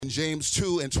James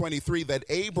 2:23 that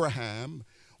Abraham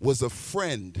was a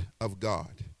friend of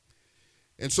God.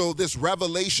 And so this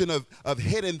revelation of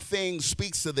hidden things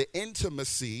speaks to the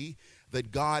intimacy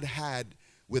that God had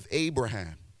with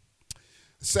Abraham.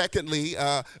 Secondly,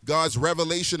 God's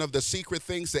revelation of the secret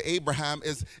things to Abraham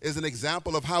is an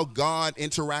example of how God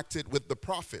interacted with the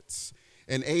prophets.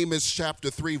 In Amos chapter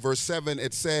 3, verse 7,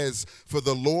 it says, "For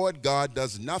the Lord God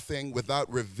does nothing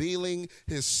without revealing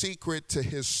his secret to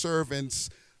his servants,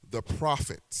 the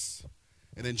prophets."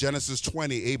 And in Genesis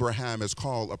 20, Abraham is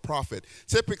called a prophet.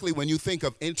 Typically, when you think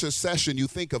of intercession, you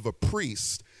think of a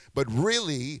priest. But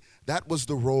really, that was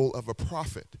the role of a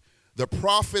prophet. The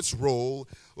prophet's role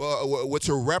was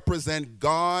to represent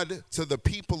God to the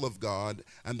people of God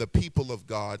and the people of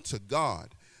God to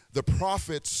God. The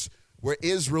prophets were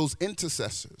Israel's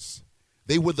intercessors.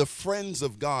 They were the friends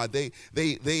of God. They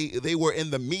were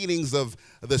in the meetings of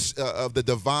the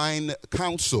divine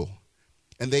council.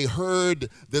 And they heard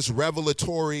this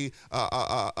revelatory,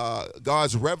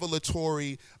 God's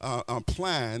revelatory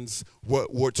plans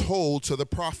were told to the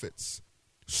prophets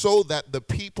so that the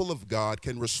people of God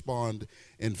can respond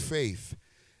in faith.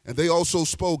 And they also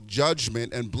spoke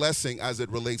judgment and blessing as it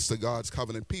relates to God's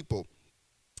covenant people.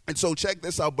 And so check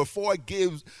this out. Before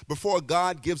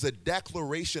God gives a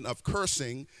declaration of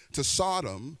cursing to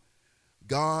Sodom,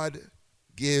 God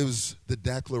gives the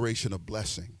declaration of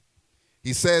blessing.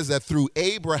 He says that through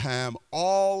Abraham,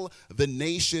 all the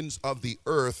nations of the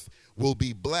earth will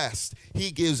be blessed.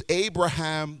 He gives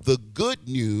Abraham the good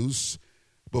news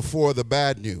before the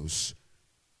bad news.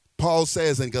 Paul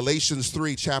says in Galatians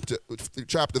 3, chapter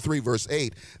 3, verse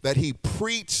 8, that he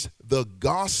preached the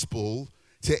gospel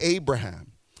to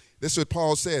Abraham. This is what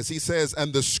Paul says. He says,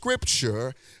 "And the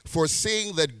scripture,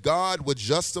 foreseeing that God would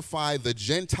justify the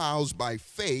Gentiles by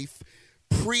faith,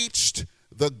 preached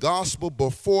the gospel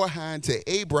beforehand to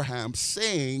Abraham,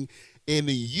 saying, in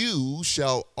you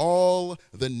shall all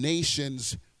the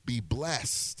nations be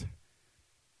blessed."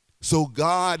 So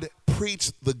God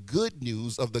preached the good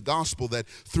news of the gospel that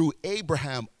through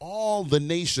Abraham, all the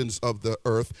nations of the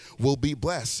earth will be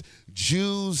blessed,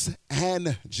 Jews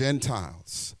and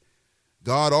Gentiles.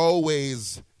 God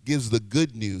always gives the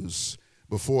good news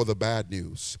before the bad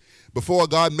news. Before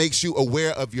God makes you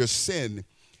aware of your sin,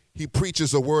 he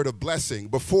preaches a word of blessing.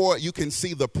 Before you can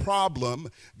see the problem,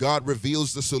 God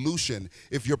reveals the solution.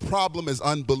 If your problem is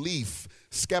unbelief,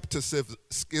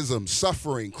 skepticism,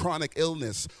 suffering, chronic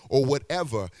illness, or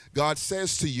whatever, God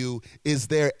says to you, is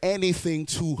there anything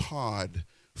too hard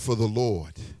for the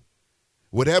Lord?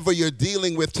 Whatever you're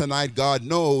dealing with tonight, God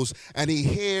knows, and he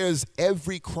hears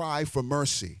every cry for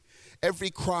mercy,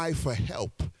 every cry for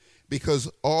help, because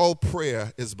all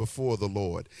prayer is before the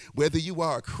Lord, whether you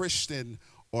are a Christian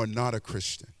or not a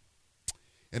Christian.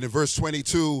 And in verse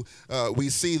 22, we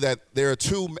see that there are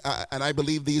two, and I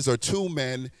believe these are two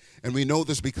men, and we know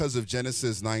this because of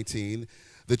Genesis 19.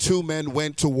 The two men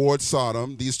went toward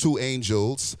Sodom, these two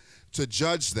angels, to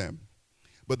judge them.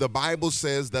 But the Bible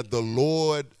says that the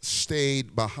Lord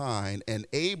stayed behind, and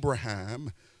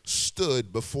Abraham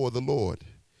stood before the Lord.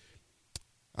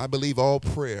 I believe all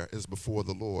prayer is before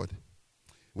the Lord.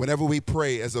 Whenever we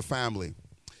pray as a family,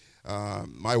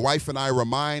 my wife and I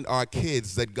remind our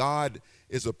kids that God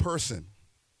is a person.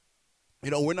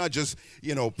 We're not just,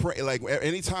 pray, like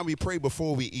anytime we pray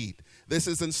before we eat. This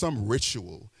isn't some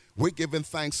ritual. We're giving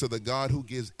thanks to the God who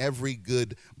gives every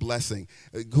good blessing,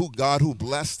 God who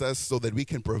blessed us so that we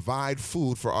can provide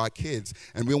food for our kids.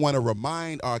 And we want to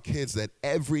remind our kids that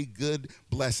every good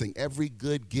blessing, every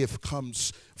good gift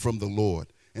comes from the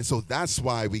Lord. And so that's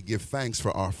why we give thanks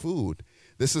for our food.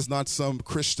 This is not some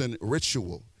Christian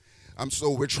ritual.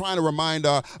 So we're trying to remind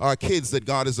our kids that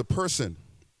God is a person,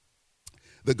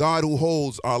 the God who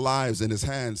holds our lives in his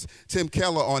hands. Tim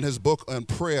Keller, on his book on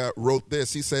prayer, wrote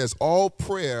this. He says, all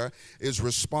prayer is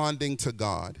responding to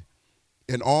God.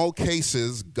 In all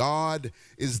cases, God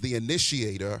is the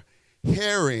initiator.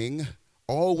 Hearing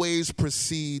always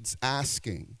precedes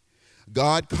asking.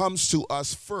 God comes to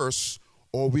us first,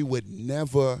 or we would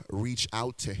never reach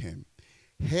out to him.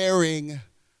 Hearing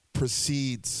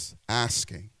precedes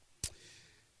asking.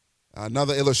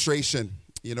 Another illustration,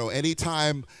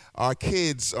 anytime our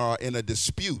kids are in a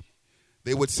dispute,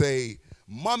 they would say,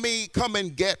 "Mommy, come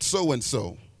and get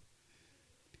so-and-so."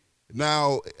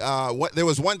 Now, there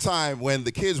was one time when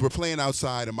the kids were playing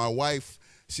outside, and my wife,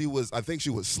 I think she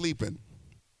was sleeping,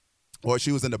 or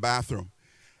she was in the bathroom.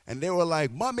 And they were like,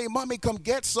 Mommy, come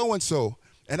get so-and-so.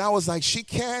 And I was like, she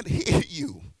can't hear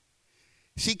you.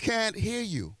 She can't hear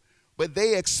you. But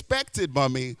they expected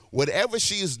Mommy, whatever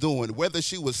she is doing, whether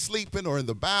she was sleeping or in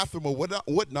the bathroom or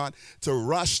whatnot, to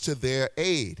rush to their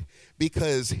aid,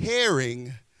 because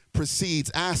hearing precedes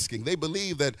asking. They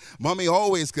believe that mommy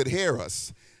always could hear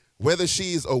us. Whether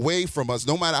she's away from us,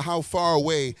 no matter how far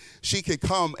away, she could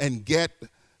come and get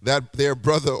their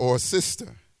brother or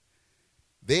sister.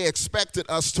 They expected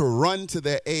us to run to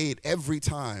their aid every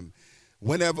time,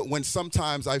 when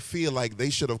sometimes I feel like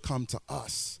they should have come to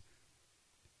us.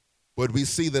 But we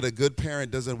see that a good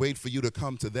parent doesn't wait for you to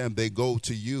come to them. They go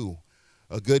to you.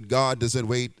 A good God doesn't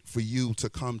wait for you to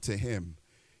come to him.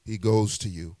 He goes to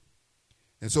you.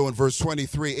 And so in verse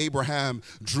 23, Abraham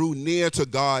drew near to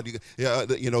God.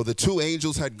 The two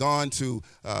angels had gone to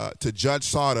judge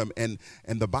Sodom, and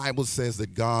the Bible says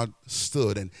that God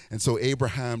stood. And so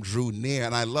Abraham drew near.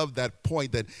 And I love that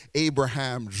point that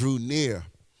Abraham drew near.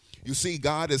 You see,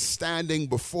 God is standing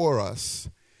before us,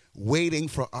 waiting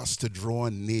for us to draw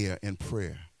near in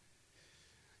prayer.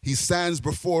 He stands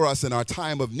before us in our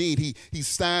time of need. He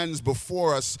stands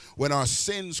before us when our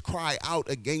sins cry out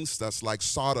against us like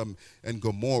Sodom and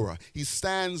Gomorrah. He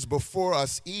stands before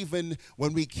us even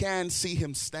when we can't see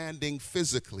him standing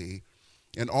physically.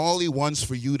 And all he wants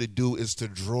for you to do is to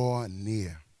draw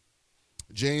near.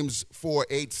 James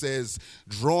 4:8 says,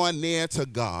 draw near to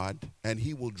God and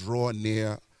he will draw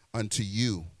near unto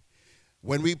you.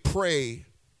 When we pray,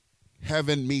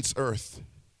 heaven meets earth.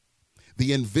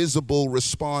 The invisible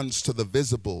responds to the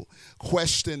visible.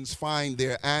 Questions find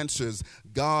their answers.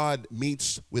 God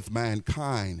meets with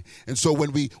mankind. And so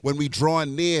when we draw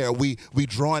near, we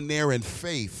draw near in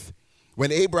faith.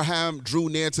 When Abraham drew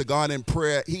near to God in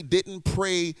prayer, he didn't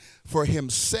pray for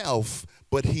himself,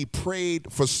 but he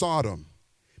prayed for Sodom.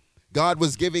 God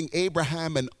was giving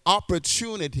Abraham an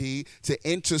opportunity to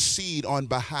intercede on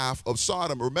behalf of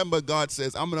Sodom. Remember, God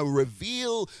says, I'm going to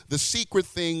reveal the secret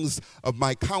things of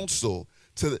my counsel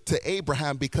to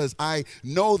Abraham, because I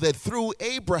know that through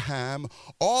Abraham,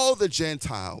 all the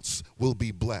Gentiles will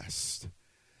be blessed.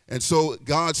 And so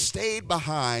God stayed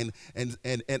behind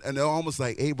and almost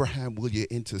like, Abraham, will you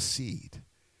intercede?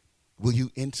 Will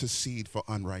you intercede for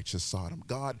unrighteous Sodom?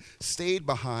 God stayed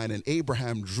behind, and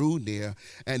Abraham drew near,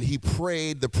 and he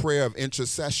prayed the prayer of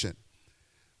intercession.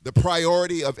 The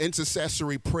priority of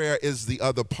intercessory prayer is the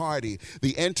other party.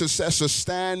 The intercessor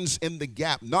stands in the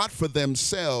gap, not for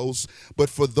themselves, but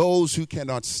for those who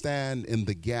cannot stand in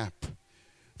the gap.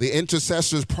 The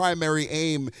intercessor's primary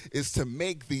aim is to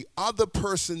make the other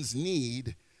person's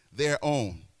need their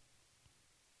own.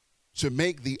 To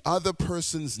make the other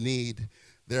person's need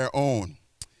their own.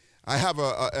 I have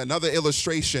another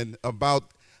illustration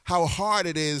about how hard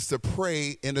it is to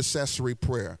pray intercessory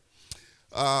prayer.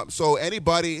 So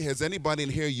has anybody in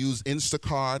here used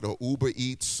Instacart or Uber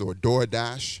Eats or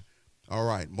DoorDash? All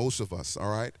right, most of us,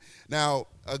 all right. Now,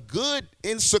 a good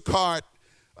Instacart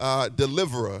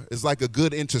deliverer is like a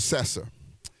good intercessor.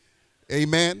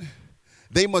 Amen.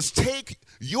 They must take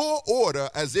your order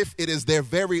as if it is their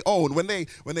very own. When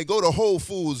they go to Whole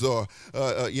Foods or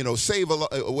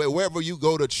wherever you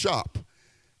go to shop,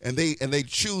 and they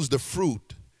choose the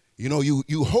fruit,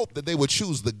 you hope that they would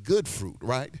choose the good fruit,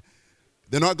 right?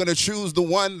 They're not going to choose the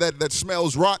one that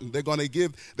smells rotten. They're going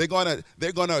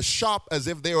to shop as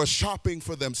if they were shopping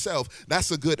for themselves.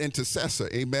 That's a good intercessor.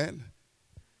 Amen.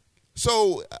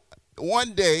 So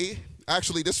one day,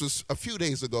 actually this was a few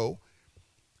days ago,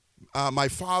 my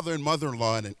father and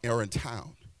mother-in-law are in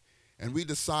town. And we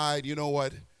decide, you know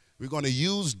what, we're going to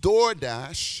use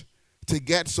DoorDash to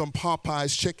get some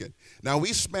Popeyes chicken. Now,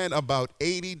 we spent about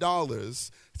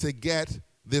 $80 to get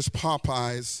this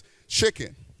Popeyes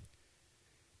chicken.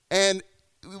 And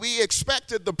we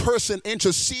expected the person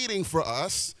interceding for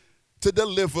us to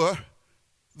deliver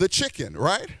the chicken,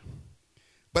 right?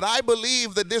 But I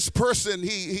believe that this person,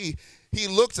 he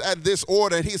looked at this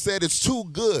order and he said, it's too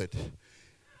good.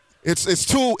 It's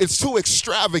too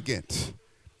extravagant.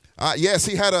 Yes,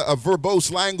 he had a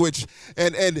verbose language,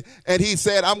 and he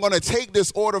said, I'm going to take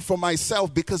this order for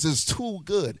myself because it's too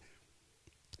good.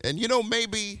 And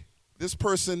maybe this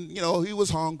person, he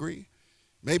was hungry.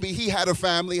 Maybe he had a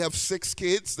family of 6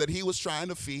 kids that he was trying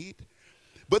to feed.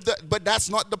 But that's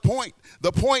not the point.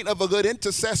 The point of a good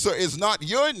intercessor is not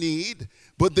your need,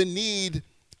 but the need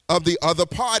of the other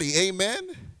party. Amen?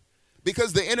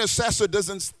 Because the intercessor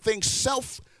doesn't think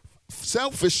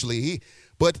selfishly,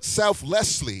 but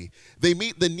selflessly. They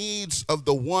meet the needs of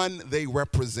the one they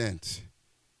represent.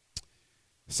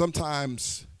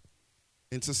 Sometimes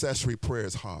intercessory prayer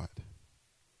is hard,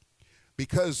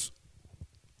 because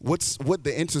what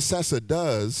the intercessor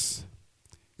does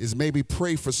is maybe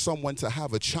pray for someone to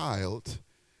have a child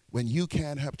when you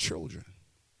can't have children.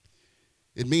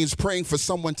 It means praying for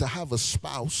someone to have a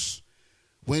spouse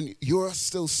when you're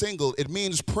still single. It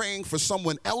means praying for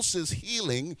someone else's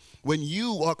healing when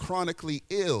you are chronically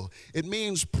ill. It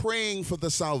means praying for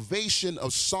the salvation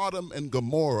of Sodom and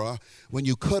Gomorrah when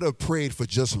you could have prayed for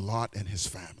just Lot and his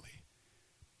family.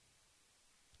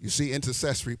 You see,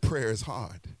 intercessory prayer is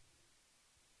hard.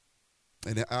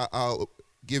 And I'll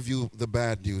give you the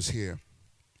bad news here.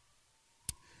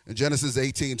 In Genesis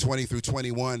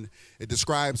 18:20-21, it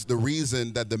describes the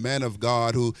reason that the men of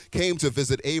God who came to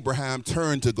visit Abraham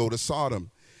turned to go to Sodom.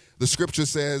 The scripture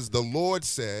says, the Lord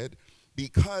said,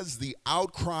 because the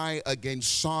outcry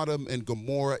against Sodom and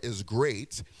Gomorrah is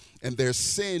great, and their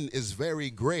sin is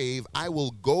very grave, I will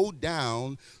go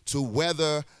down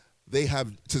to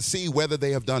see whether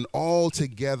they have done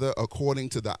altogether according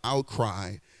to the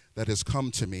outcry that has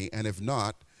come to me, and if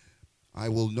not, I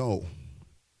will know.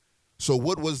 So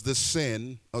what was the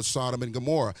sin of Sodom and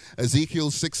Gomorrah? Ezekiel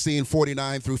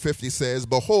 16:49-50 says,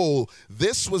 behold,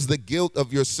 this was the guilt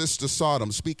of your sister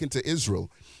Sodom, speaking to Israel.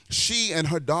 She and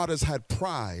her daughters had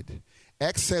pride,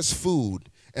 excess food,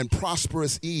 and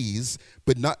prosperous ease,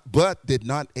 but did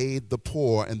not aid the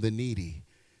poor and the needy.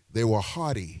 They were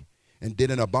haughty and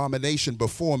did an abomination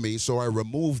before me, so I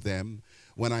removed them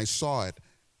when I saw it.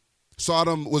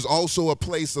 Sodom was also a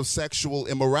place of sexual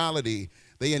immorality.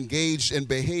 They engaged in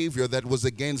behavior that was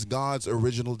against God's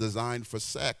original design for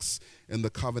sex in the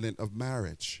covenant of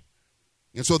marriage.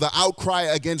 And so the outcry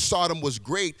against Sodom was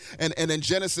great. And in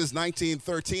Genesis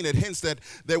 19:13, it hints that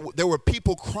there were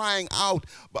people crying out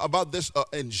about this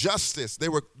injustice. They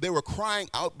were crying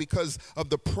out because of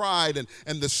the pride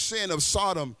and the sin of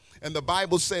Sodom. And the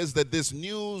Bible says that this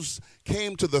news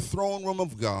came to the throne room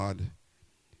of God.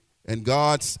 And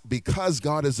because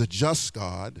God is a just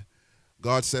God,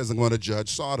 God says, I'm going to judge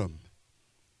Sodom.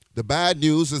 The bad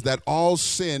news is that all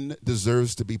sin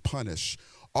deserves to be punished.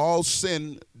 All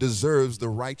sin deserves the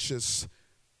righteous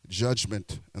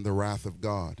judgment and the wrath of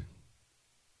God.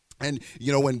 And,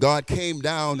 you know, when God came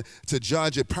down to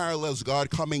judge, it parallels God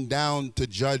coming down to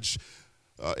judge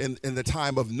in the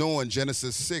time of Noah in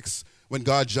Genesis 6, when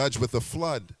God judged with a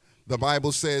flood. The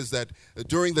Bible says that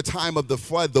during the time of the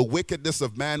flood, the wickedness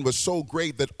of man was so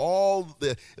great that all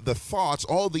the thoughts,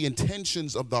 all the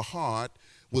intentions of the heart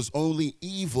was only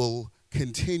evil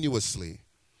continuously.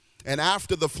 And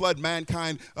after the flood,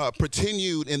 mankind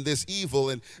continued in this evil.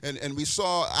 And we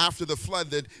saw after the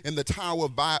flood that in the Tower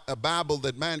of Babel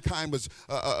that mankind was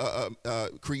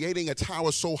creating a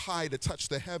tower so high to touch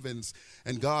the heavens.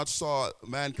 And God saw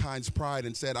mankind's pride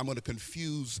and said, I'm going to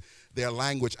confuse their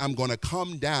language. I'm going to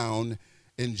come down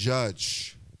and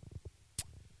judge.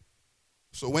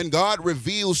 So when God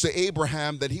reveals to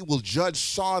Abraham that he will judge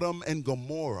Sodom and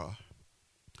Gomorrah,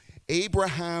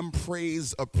 Abraham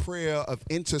prays a prayer of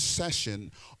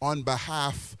intercession on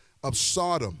behalf of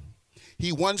Sodom.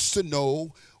 He wants to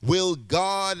know, will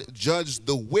God judge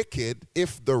the wicked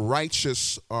if the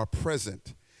righteous are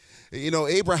present? You know,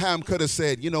 Abraham could have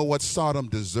said, you know what, Sodom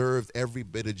deserved every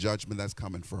bit of judgment that's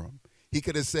coming for him. He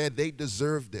could have said they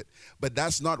deserved it. But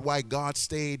that's not why God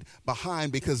stayed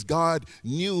behind, because God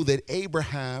knew that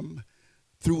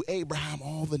through Abraham,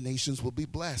 all the nations will be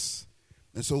blessed.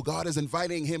 And so God is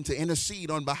inviting him to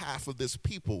intercede on behalf of this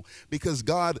people, because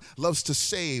God loves to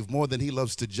save more than he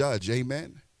loves to judge.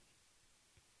 Amen.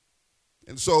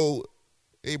 And so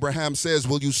Abraham says,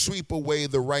 will you sweep away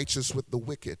the righteous with the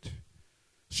wicked?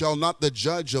 Shall not the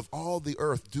judge of all the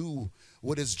earth do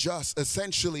what is just?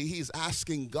 Essentially, he's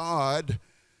asking God,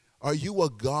 are you a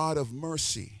God of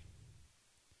mercy?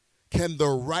 Can the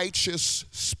righteous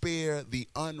spare the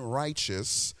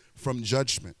unrighteous from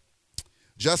judgment?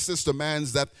 Justice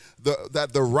demands that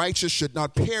the righteous should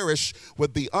not perish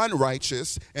with the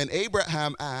unrighteous. And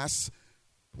Abraham asks,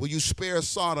 will you spare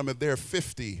Sodom if there are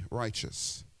 50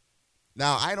 righteous?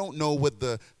 Now, I don't know what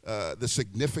the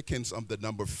significance of the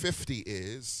number 50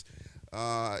 is,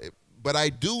 but I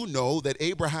do know that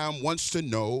Abraham wants to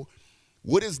know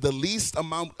what is the least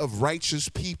amount of righteous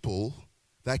people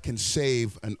that can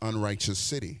save an unrighteous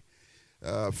city.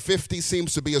 50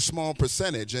 seems to be a small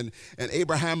percentage, and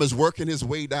Abraham is working his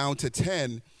way down to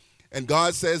 10, and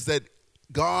God says that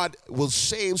God will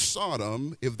save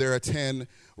Sodom if there are 10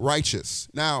 righteous.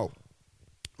 Now,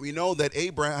 we know that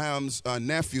Abraham's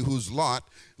nephew, who's Lot,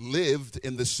 lived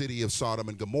in the city of Sodom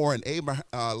and Gomorrah, and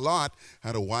Lot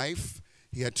had a wife.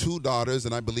 He had 2 daughters,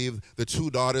 and I believe the 2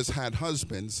 daughters had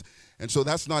husbands, and so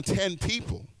that's not 10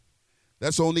 people.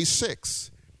 That's only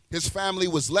 6. His family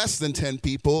was less than 10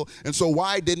 people, and so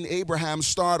why didn't Abraham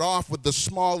start off with the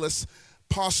smallest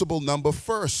possible number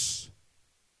first?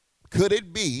 Could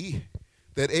it be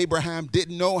that Abraham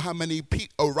didn't know how many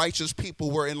righteous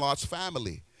people were in Lot's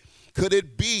family? Could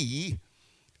it be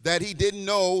that he didn't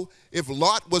know if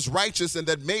Lot was righteous and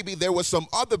that maybe there were some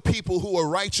other people who were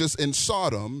righteous in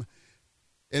Sodom,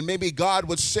 and maybe God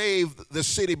would save the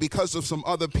city because of some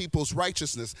other people's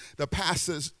righteousness. The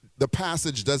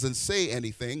passage doesn't say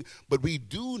anything, but we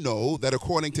do know that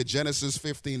according to Genesis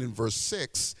 15 and verse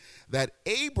 6, that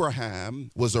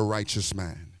Abraham was a righteous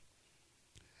man.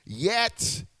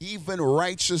 Yet, even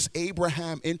righteous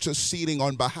Abraham interceding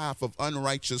on behalf of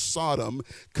unrighteous Sodom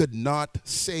could not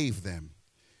save them.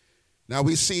 Now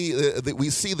we see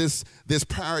this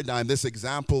paradigm, this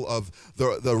example of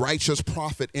the righteous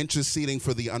prophet interceding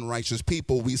for the unrighteous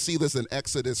people. We see this in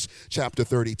Exodus chapter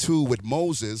 32 with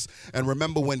Moses. And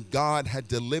remember when God had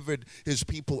delivered his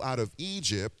people out of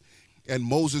Egypt, and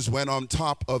Moses went on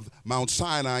top of Mount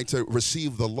Sinai to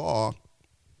receive the law,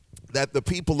 that the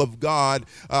people of God,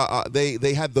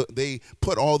 they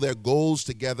put all their golds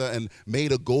together and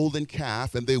made a golden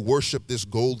calf, and they worshiped this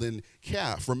golden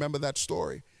calf. Remember that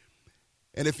story?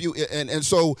 And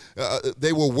so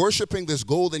they were worshiping this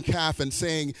golden calf and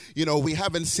saying, we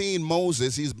haven't seen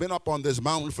Moses. He's been up on this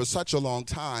mountain for such a long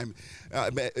time.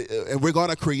 And we're going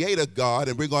to create a God,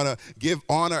 and we're going to give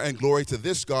honor and glory to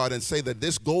this God and say that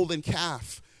this golden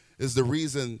calf is the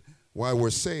reason why we're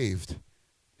saved.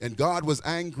 And God was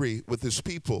angry with his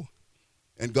people.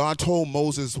 And God told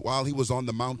Moses while he was on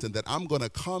the mountain that I'm going to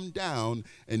come down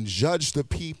and judge the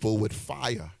people with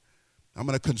fire. I'm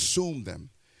going to consume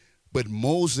them. But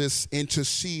Moses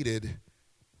interceded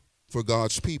for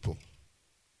God's people,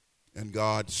 and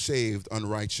God saved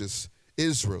unrighteous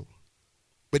Israel.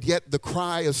 But yet the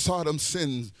cry of Sodom's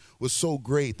sin was so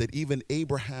great that even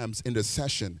Abraham's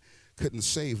intercession couldn't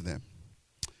save them.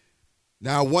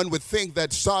 Now, one would think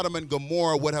that Sodom and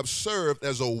Gomorrah would have served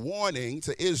as a warning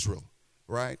to Israel,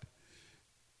 right?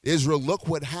 Israel, look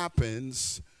what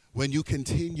happens when you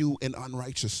continue in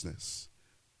unrighteousness.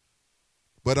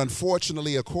 But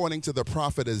unfortunately, according to the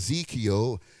prophet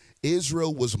Ezekiel,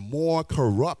 Israel was more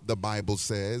corrupt, the Bible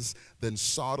says, than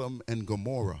Sodom and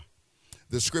Gomorrah.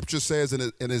 The scripture says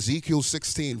in Ezekiel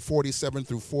 16, 47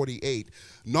 through 48,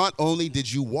 not only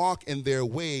did you walk in their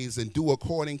ways and do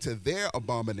according to their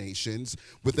abominations,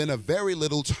 within a very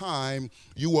little time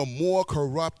you were more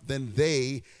corrupt than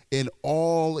they in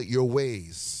all your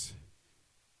ways.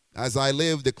 As I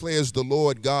live, declares the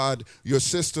Lord God, your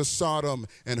sister Sodom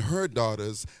and her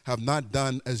daughters have not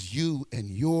done as you and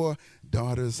your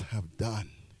daughters have done.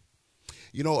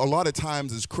 A lot of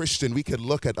times as Christian, we could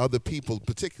look at other people,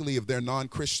 particularly if they're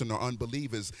non-Christian or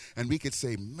unbelievers, and we could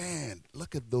say, man,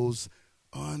 look at those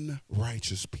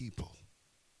unrighteous people.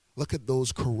 Look at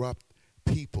those corrupt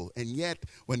people. And yet,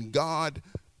 when God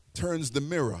turns the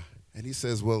mirror and he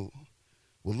says, well,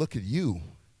 look at you.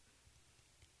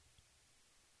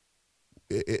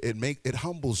 It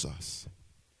humbles us.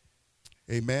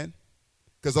 Amen?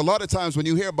 Because a lot of times when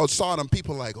you hear about Sodom,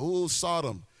 people are like, oh,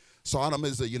 Sodom. Sodom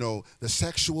is, the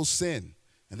sexual sin.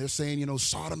 And they're saying,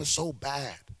 Sodom is so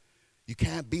bad. You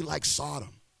can't be like Sodom.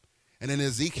 And in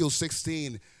Ezekiel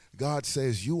 16, God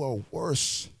says, you are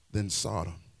worse than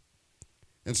Sodom.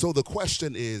 And so the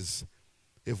question is,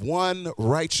 if one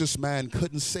righteous man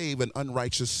couldn't save an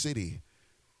unrighteous city,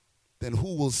 then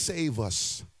who will save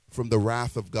us from the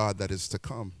wrath of God that is to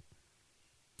come?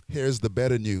 Here's the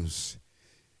better news.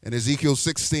 In Ezekiel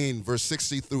 16, verse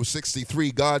 60 through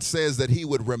 63, God says that he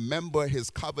would remember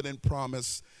his covenant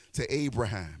promise to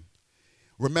Abraham.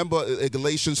 Remember,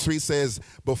 Galatians 3 says,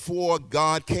 before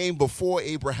God came before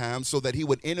Abraham so that he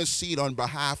would intercede on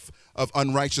behalf of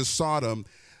unrighteous Sodom,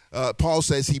 Paul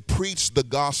says he preached the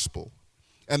gospel.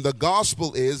 And the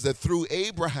gospel is that through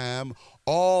Abraham,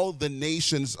 all the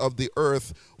nations of the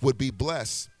earth would be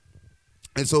blessed.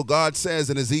 And so God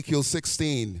says in Ezekiel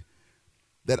 16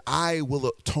 that I will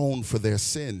atone for their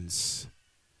sins.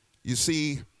 You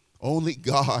see, only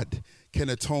God can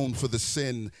atone for the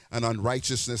sin and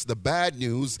unrighteousness. The bad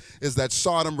news is that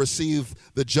Sodom received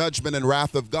the judgment and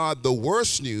wrath of God. The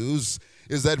worst news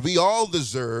is that we all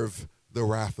deserve the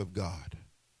wrath of God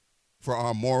for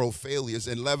our moral failures.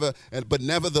 But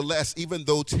nevertheless, even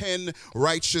though 10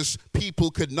 righteous people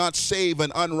could not save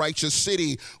an unrighteous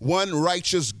city, one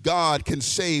righteous God can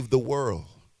save the world.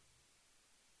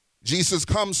 Jesus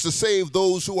comes to save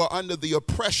those who are under the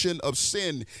oppression of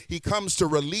sin. He comes to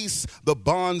release the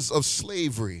bonds of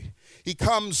slavery. He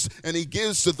comes and he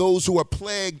gives to those who are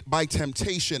plagued by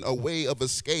temptation a way of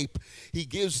escape. He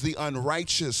gives the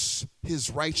unrighteous his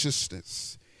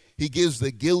righteousness. He gives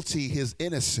the guilty his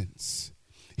innocence.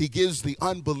 He gives the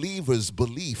unbelievers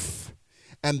belief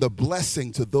and the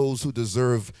blessing to those who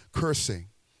deserve cursing.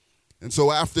 And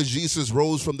so after Jesus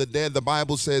rose from the dead, the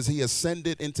Bible says he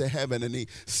ascended into heaven and he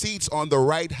seats on the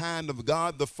right hand of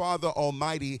God, the Father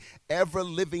Almighty, ever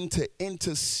living to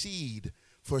intercede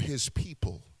for his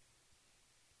people.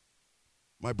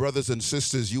 My brothers and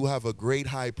sisters, you have a great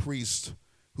high priest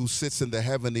who sits in the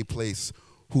heavenly place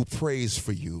who prays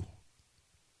for you.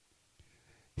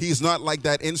 He's not like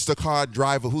that Instacart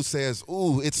driver who says,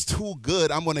 "Ooh, it's too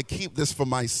good. I'm going to keep this for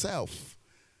myself."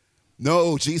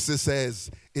 No, Jesus says,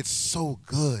 it's so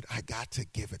good, I got to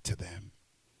give it to them.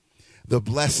 The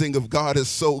blessing of God is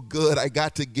so good, I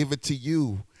got to give it to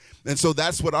you. And so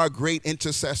that's what our great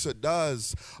intercessor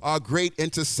does. Our great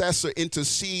intercessor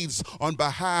intercedes on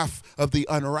behalf of the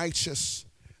unrighteous,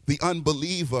 the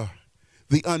unbeliever,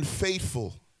 the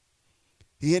unfaithful.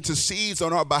 He intercedes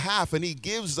on our behalf, and he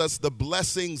gives us the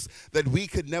blessings that we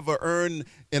could never earn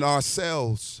in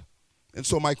ourselves. And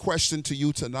so my question to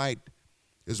you tonight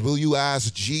is, will you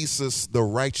ask Jesus, the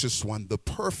righteous one, the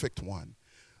perfect one,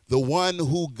 the one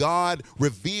who God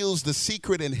reveals the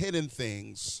secret and hidden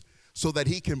things so that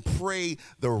he can pray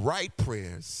the right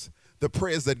prayers, the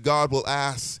prayers that God will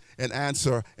ask and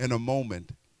answer in a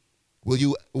moment? Will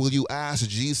you ask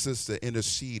Jesus to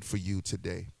intercede for you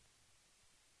today?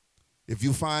 If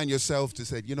you find yourself to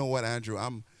say, "You know what, Andrew,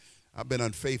 I've been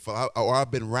unfaithful, or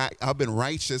I've been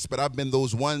righteous, but I've been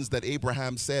those ones that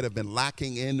Abraham said have been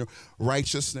lacking in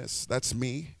righteousness." That's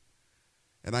me.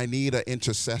 And I need an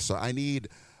intercessor. I need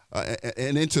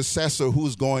an intercessor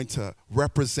who's going to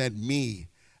represent me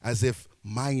as if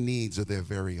my needs are their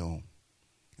very own.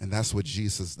 And that's what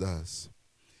Jesus does.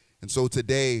 And so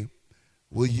today,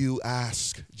 will you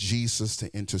ask Jesus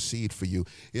to intercede for you?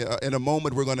 In a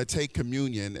moment, we're going to take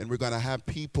communion, and we're going to have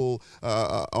people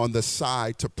on the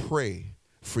side to pray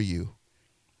for you.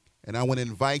 And I want to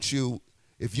invite you,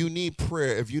 if you need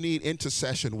prayer, if you need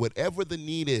intercession, whatever the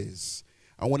need is,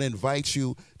 I want to invite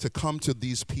you to come to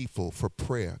these people for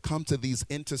prayer. Come to these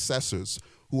intercessors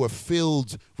who are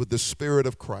filled with the Spirit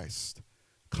of Christ.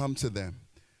 Come to them.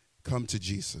 Come to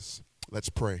Jesus. Let's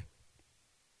pray.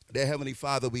 Dear Heavenly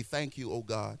Father, we thank you, oh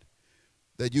God,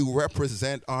 that you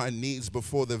represent our needs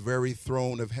before the very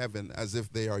throne of heaven as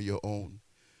if they are your own.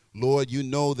 Lord, you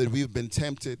know that we've been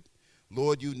tempted.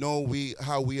 Lord, you know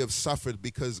how we have suffered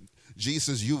because,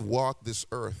 Jesus, you've walked this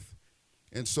earth.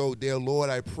 And so, dear Lord,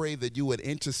 I pray that you would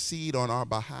intercede on our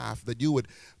behalf, that you would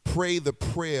pray the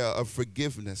prayer of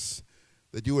forgiveness,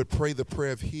 that you would pray the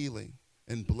prayer of healing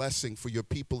and blessing for your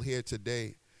people here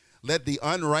today. Let the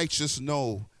unrighteous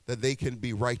know that they can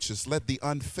be righteous. Let the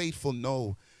unfaithful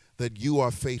know that you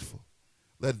are faithful.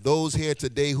 Let those here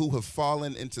today who have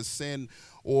fallen into sin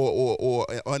or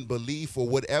unbelief or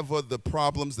whatever the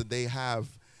problems that they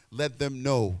have, let them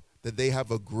know that they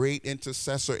have a great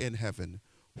intercessor in heaven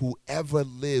who ever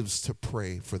lives to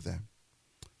pray for them.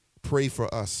 Pray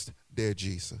for us, dear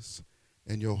Jesus.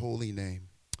 In your holy name,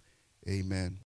 amen.